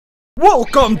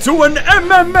Welcome to an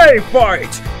MMA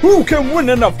fight! Who can win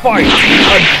in a fight?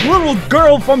 A little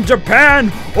girl from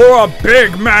Japan or a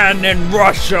big man in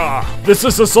Russia? This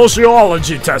is a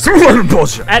sociology test.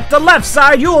 Bullshit. At the left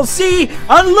side, you will see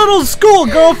a little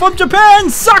schoolgirl from Japan,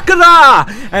 Sakura!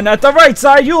 And at the right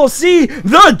side, you will see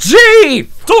the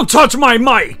gief! Don't touch my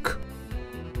mic!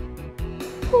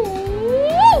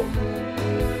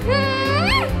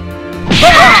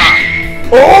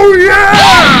 Oh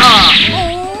yeah!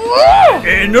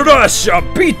 In Russia,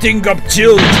 beating up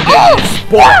children is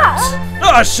sport.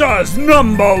 Russia's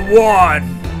 #1.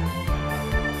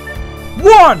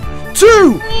 1,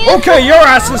 2. Okay, your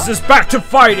asses is back to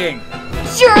fighting.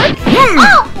 Jerk!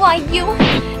 Oh, why you?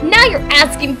 Now you're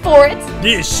asking for it.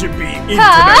 This should be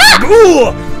interesting.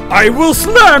 Ooh, I will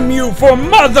slam you for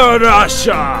Mother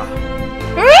Russia.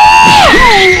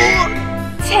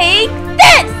 Take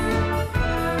this.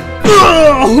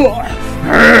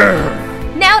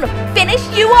 Now to finish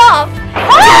you off!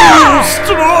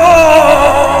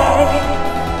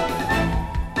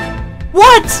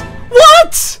 What?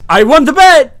 What? I won the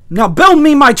bet! Now build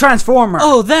me my transformer!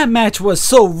 Oh, that match was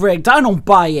so rigged, I don't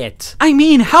buy it. I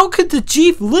mean, how could the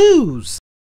gief lose?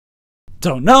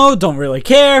 Don't know, don't really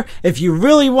care. If you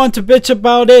really want to bitch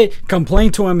about it,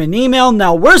 complain to him in email.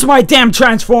 Now where's my damn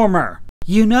transformer?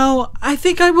 You know, I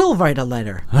think I will write a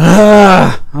letter.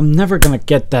 I'm never gonna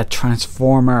get that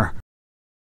transformer.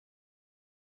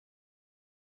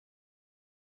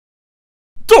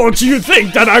 Don't you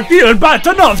think that I feel bad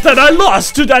enough that I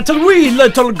lost to that wee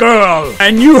little girl?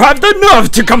 And you have the nerve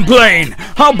to complain!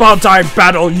 How about I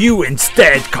battle you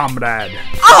instead, comrade?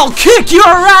 I'll kick your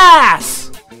ass!